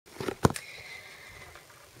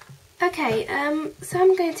Okay, so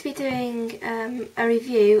I'm going to be doing a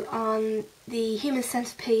review on the Human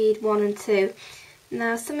Centipede 1 and 2.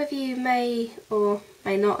 Now, some of you may or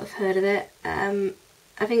may not have heard of it. I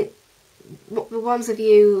think the ones of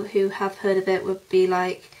you who have heard of it would be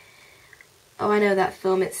like, oh, I know that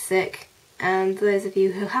film, it's sick. And those of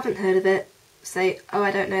you who haven't heard of it say, oh, I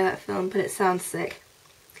don't know that film, but it sounds sick.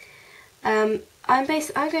 I'm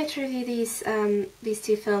going to review these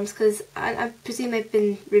two films because I presume they've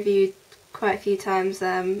been reviewed quite a few times,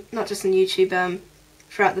 not just on YouTube,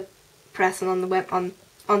 throughout the press and on the web on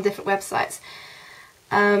different websites.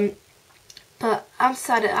 But I'm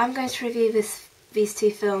decided I'm going to review these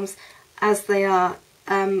two films as they are,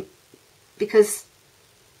 because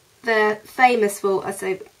they're famous for,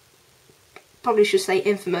 probably should say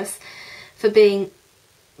infamous, for being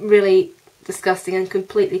really disgusting and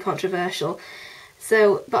completely controversial.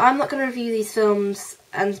 So, but I'm not going to review these films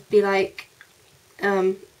and be like,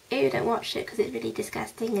 ew, don't watch it because it's really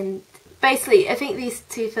disgusting. And basically, I think these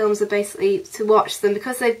two films are basically to watch them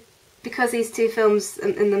because these two films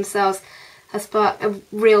in themselves have sparked a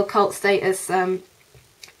real cult status in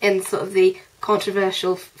sort of the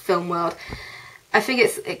controversial film world. I think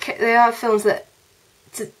they are films that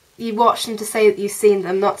you watch them to say that you've seen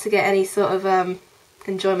them, not to get any sort of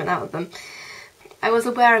enjoyment out of them. I was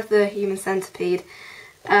aware of the Human Centipede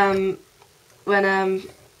when we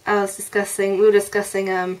were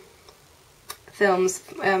discussing films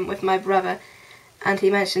with my brother, and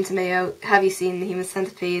he mentioned to me, oh, have you seen the Human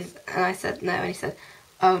Centipede? And I said no, and he said,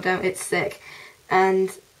 oh, don't, it's sick.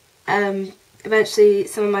 And eventually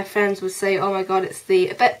some of my friends would say, oh my god, it's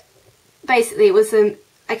the... But basically it was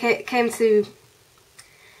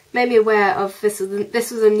made me aware of this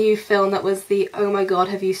was a new film that was the oh my god,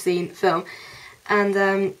 have you seen film. And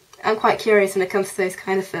I'm quite curious when it comes to those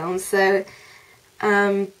kind of films, so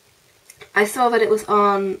I saw that it was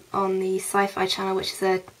on the Sci-Fi channel, which is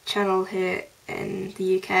a channel here in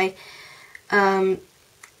the UK.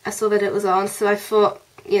 I saw that it was on, so I thought,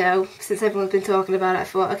 you know, since everyone's been talking about it, I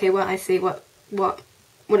thought, okay, well, I see what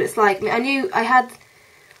it's like. I mean,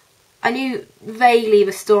 I knew vaguely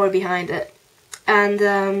the story behind it,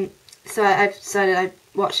 and so I decided I'd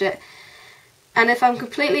watch it. And if I'm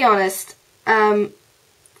completely honest,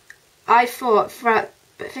 I thought throughout,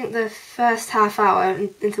 I think the first half hour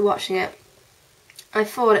into watching it, I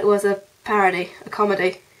thought it was a parody, a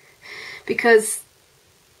comedy, because,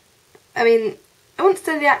 I mean, I wouldn't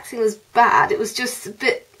say the acting was bad, it was just a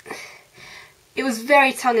bit, it was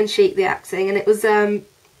very tongue-in-cheek, the acting, and it was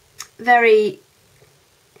very,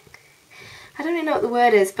 I don't really know what the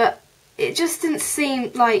word is, but it just didn't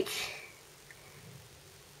seem like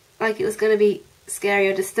it was going to be scary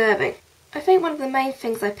or disturbing. I think one of the main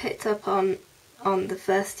things I picked up on the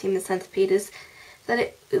first Human Centipede is that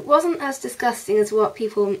it wasn't as disgusting as what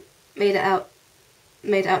people made it out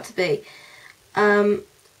to be.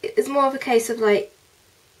 It's more of a case of like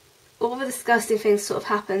all the disgusting things sort of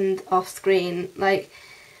happened off screen. Like,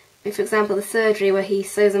 for example, the surgery where he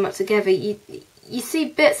sews them up together. You see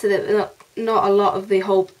bits of it, but not a lot of the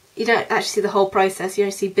whole. You don't actually see the whole process. You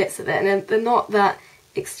only see bits of it, and they're not that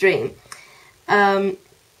extreme.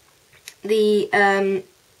 The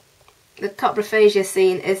coprophagia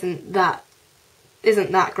scene isn't that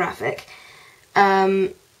graphic.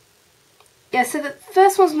 Yeah, so the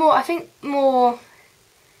first one's more, I think, more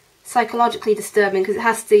psychologically disturbing because it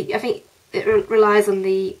has to. I think it relies on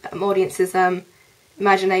the audience's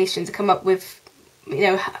imagination to come up with, you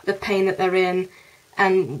know, the pain that they're in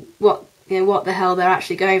and what the hell they're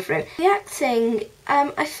actually going through. The acting,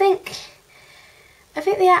 I think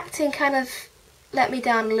the acting kind of let me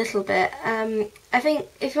down a little bit. I think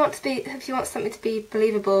if you want something to be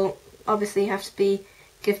believable, obviously you have to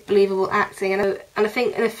give believable acting, and I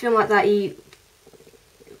think in a film like that,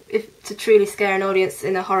 to truly scare an audience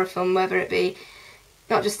in a horror film, whether it be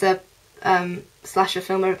not just a slasher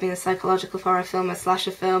film, whether it be a psychological horror film, a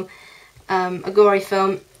slasher film, a gory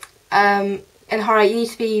film, in horror you need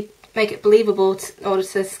to make it believable in order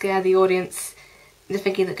to scare the audience into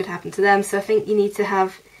thinking that could happen to them. So I think you need to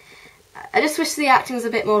have. I just wish the acting was a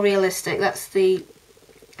bit more realistic. That's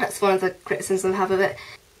one of the criticisms I have of it.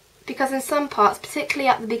 Because in some parts, particularly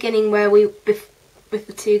at the beginning where with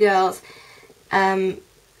the two girls,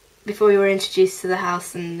 before we were introduced to the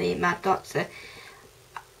house and the Mad Doctor,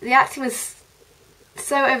 the acting was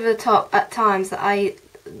so over the top at times that I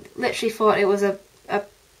literally thought it was a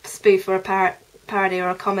spoof or a parody or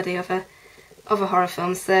a comedy of a horror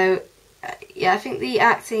film. So yeah, I think the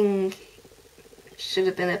acting should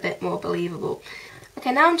have been a bit more believable.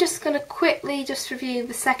 Okay, now I'm just going to quickly review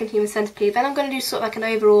the second Human Centipede, then I'm going to do sort of like an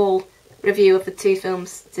overall review of the two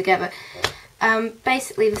films together.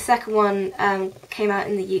 Basically, the second one came out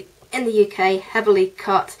in the UK, heavily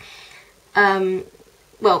cut.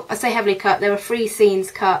 Well, I say heavily cut. There were 3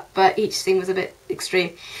 scenes cut, but each scene was a bit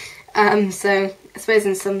extreme. So I suppose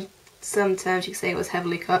in some terms you could say it was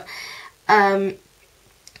heavily cut.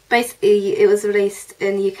 Basically, it was released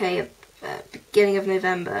in the UK at the beginning of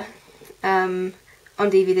November on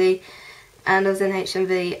DVD, and I was in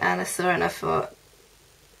HMV and I saw it and I thought,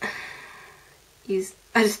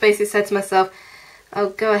 I just basically said to myself, "Oh,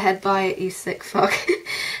 go ahead, buy it, you sick fuck."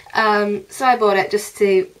 So I bought it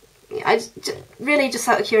really just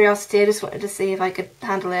out of curiosity. I just wanted to see if I could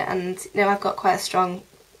handle it, and you know, I've got quite a strong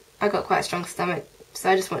stomach, so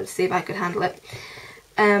I just wanted to see if I could handle it.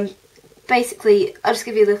 Basically, I'll just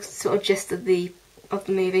give you the sort of gist of the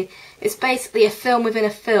movie. It's basically a film within a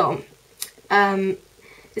film.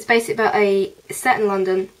 It's basically about it's set in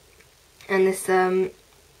London, and this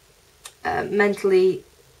mentally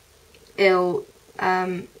ill,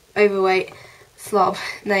 overweight slob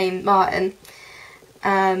named Martin,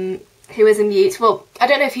 who is a mute. Well, I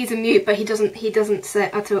don't know if he's a mute, but he doesn't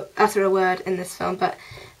utter a word in this film. But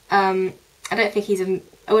I don't think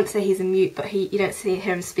I wouldn't say he's a mute, but you don't hear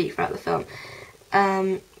him speak throughout the film.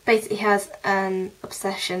 Basically, he has an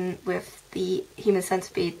obsession with the human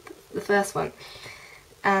centipede, the first one,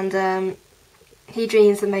 and he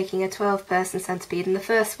dreams of making a 12-person centipede. In the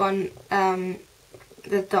first one,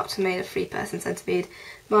 the doctor made a 3-person centipede.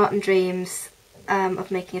 Martin dreams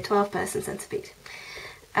of making a 12-person centipede.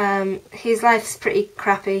 His life's pretty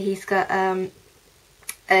crappy. He's got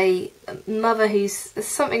a mother who's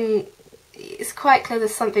it's quite clear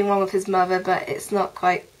there's something wrong with his mother, but it's not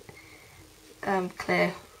quite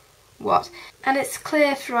clear what. And it's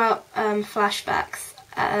clear throughout flashbacks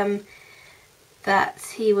that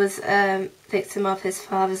he was victim of his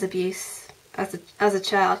father's abuse as a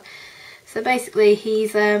child. So basically,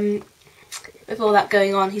 he's with all that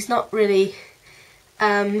going on, he's not really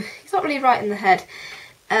right in the head.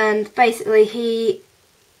 And basically, he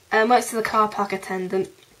works as a car park attendant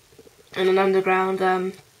in an underground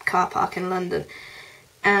car park in London,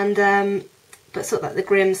 and but sort of like the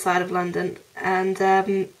grim side of London. And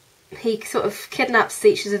he sort of kidnaps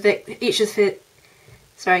each of his.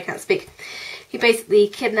 Sorry, I can't speak. He basically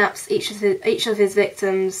kidnaps each of his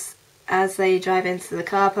victims as they drive into the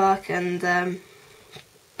car park, and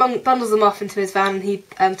bundles them off into his van, and he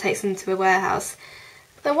takes them to a warehouse.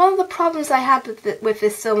 Then one of the problems I had with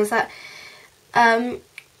this film is that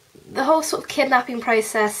the whole sort of kidnapping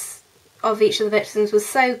process of each of the victims was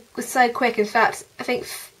so quick. In fact, I think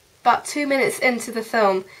about 2 minutes into the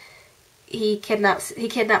film, he kidnaps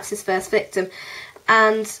his first victim,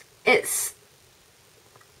 and it's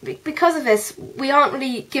because of this we aren't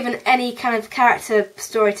really given any kind of character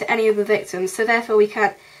story to any of the victims, so therefore we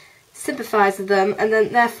can't sympathise with them, and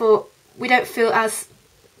then therefore we don't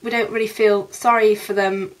really feel sorry for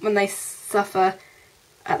them when they suffer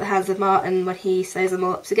at the hands of Martin when he sews them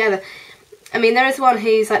all up together. I mean, there's one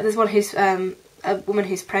who's a woman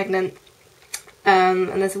who's pregnant, and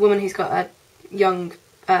there's a woman who's got a young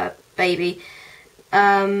baby.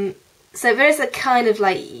 So there is a kind of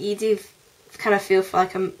like, you do kind of feel for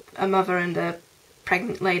like a mother and a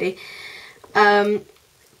pregnant lady.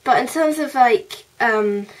 But in terms of like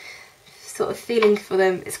sort of feeling for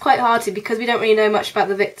them, it's quite hard to, because we don't really know much about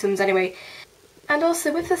the victims anyway. And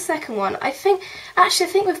also with the second one, I think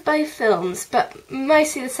with both films, but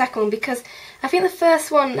mostly the second one, because I think the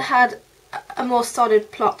first one had a more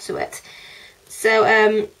solid plot to it.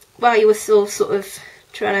 So while you were still sort of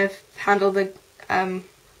trying to handle the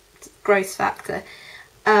gross factor,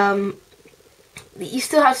 you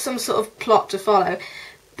still have some sort of plot to follow.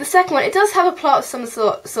 The second one, it does have a plot of some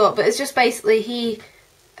sort, but it's just basically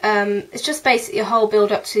a whole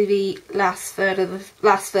build up to the last third of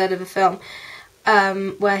the film.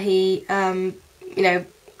 Where he,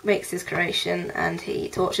 makes his creation and he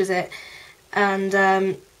tortures it, and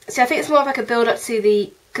so I think it's more of like a build up to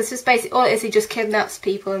because just basically all it is, he just kidnaps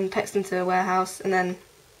people and pecks them to a warehouse and then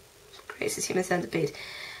creates his human centipede.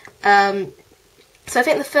 So I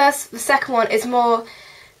think the second one is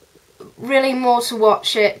really more to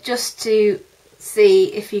watch it just to see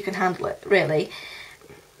if you can handle it, really.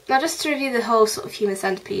 Now, just to review the whole sort of human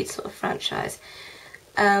centipede sort of franchise.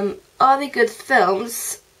 Are they good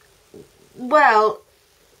films? Well,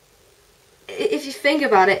 if you think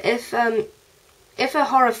about it, if a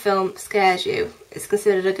horror film scares you, it's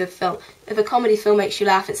considered a good film. If a comedy film makes you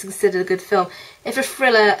laugh, it's considered a good film. If a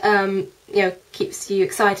thriller, keeps you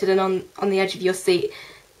excited and on the edge of your seat,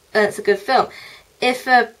 it's a good film. If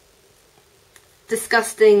a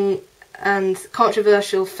disgusting and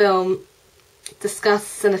controversial film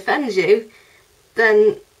disgusts and offends you,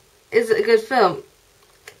 then is it a good film?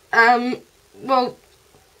 Well,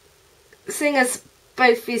 seeing as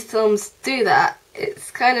both these films do that,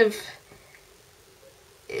 it's kind of,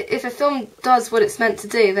 if a film does what it's meant to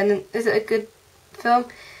do, then is it a good film?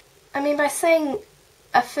 I mean, by saying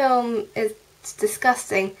a film is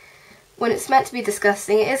disgusting, when it's meant to be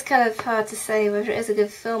disgusting, it is kind of hard to say whether it is a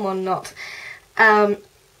good film or not. I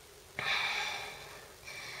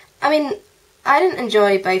mean, I didn't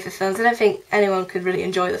enjoy both the films. I don't think anyone could really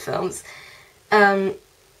enjoy the films. But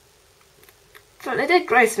they did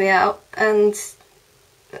gross me out, and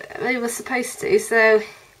they were supposed to, so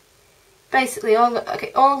basically all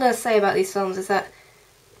I'm going to say about these films is that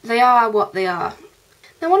they are what they are.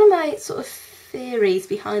 Now, one of my sort of theories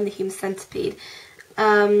behind the Human Centipede,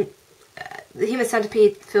 the Human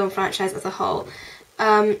Centipede film franchise as a whole,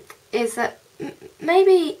 is that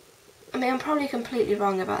maybe, I mean, I'm probably completely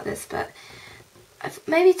wrong about this, but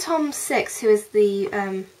maybe Tom Six, who is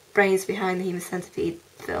the brains behind the Human Centipede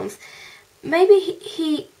films, maybe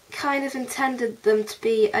he kind of intended them to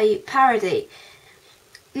be a parody.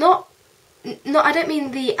 Not, I don't mean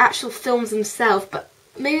the actual films themselves, but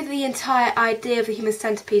maybe the entire idea of the Human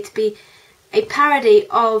Centipede to be a parody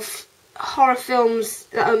of horror films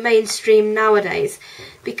that are mainstream nowadays.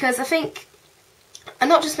 Because I think, and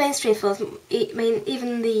not just mainstream films, I mean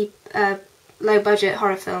even the low-budget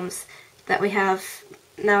horror films that we have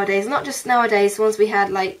nowadays, not just nowadays, the ones we had,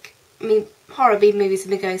 like, I mean, horror movies have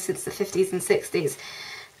been going since the 50s and 60s,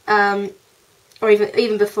 or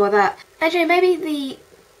even before that. Actually, maybe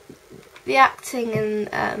the acting in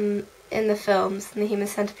the films, in the Human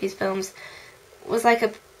Centipede films, was like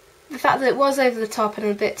the fact that it was over the top and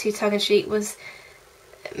a bit too tongue-in-cheek was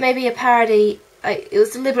maybe a parody. It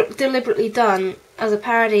was deliberately done as a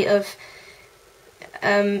parody of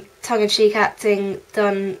tongue-in-cheek acting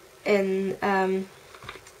done in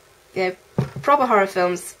you know, proper horror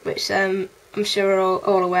films, which I'm sure we're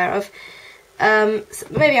all aware of. So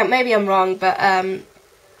maybe I'm wrong, but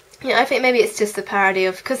you know, I think maybe it's just a parody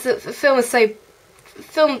of, because the film is so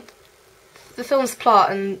the film's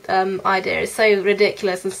plot and idea is so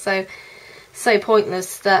ridiculous and so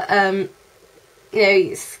pointless that you know,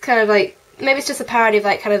 it's kind of like, maybe it's just a parody of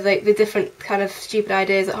like kind of like the different kind of stupid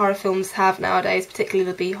ideas that horror films have nowadays, particularly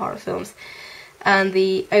the B horror films and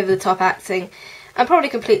the over the top acting. I'm probably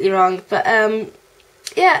completely wrong, but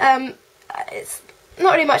yeah, it's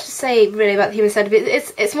not really much to say really about the Human Centipede.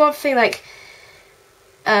 It's more of a thing like,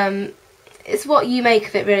 it's what you make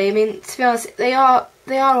of it, really. I mean, to be honest, they are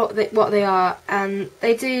what they are, and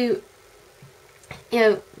they do, you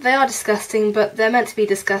know, they are disgusting, but they're meant to be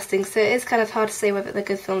disgusting, so it is kind of hard to say whether they're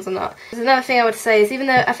good films or not. There's another thing I would say is, even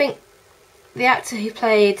though I think the actor who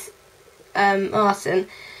played Martin,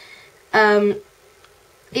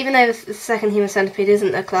 even though the second Human Centipede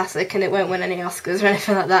isn't a classic and it won't win any Oscars or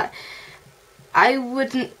anything like that, I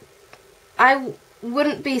wouldn't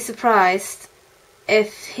be surprised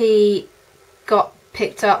if he got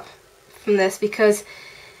picked up from this, because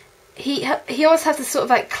he always has this sort of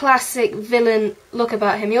like classic villain look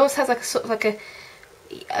about him. He always has like a sort of like a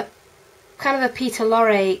kind of a Peter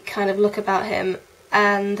Lorre kind of look about him,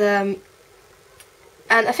 and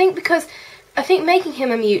I think making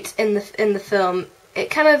him a mute in the film, it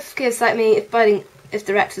kind of gives, like, me, if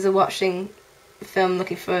directors are watching the film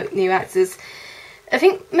looking for new actors, I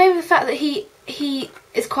think maybe the fact that he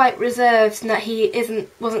is quite reserved and that he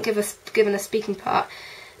wasn't given a speaking part,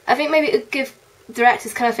 I think maybe it would give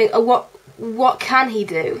directors kind of think, oh, what can he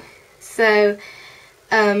do? So,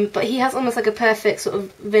 but he has almost like a perfect sort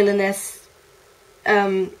of villainous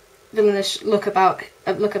look about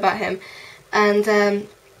him, and so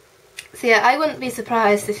yeah, I wouldn't be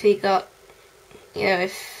surprised if he got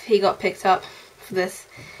picked up for this.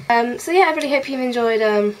 So yeah, I really hope you've enjoyed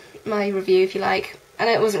my review, if you like. I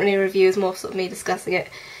know it wasn't really a review, it was more sort of me discussing it.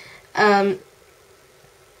 I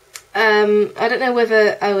don't know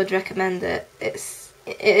whether I would recommend it. It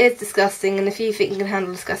is disgusting, and if you think you can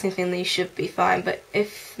handle disgusting things, then you should be fine. But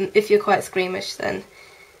if you're quite squeamish, then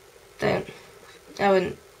don't.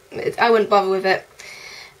 I wouldn't bother with it.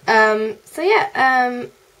 So yeah,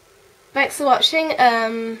 thanks for watching,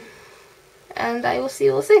 and I will see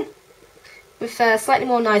you all soon with slightly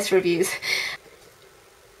more nice reviews.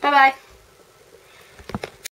 Bye bye.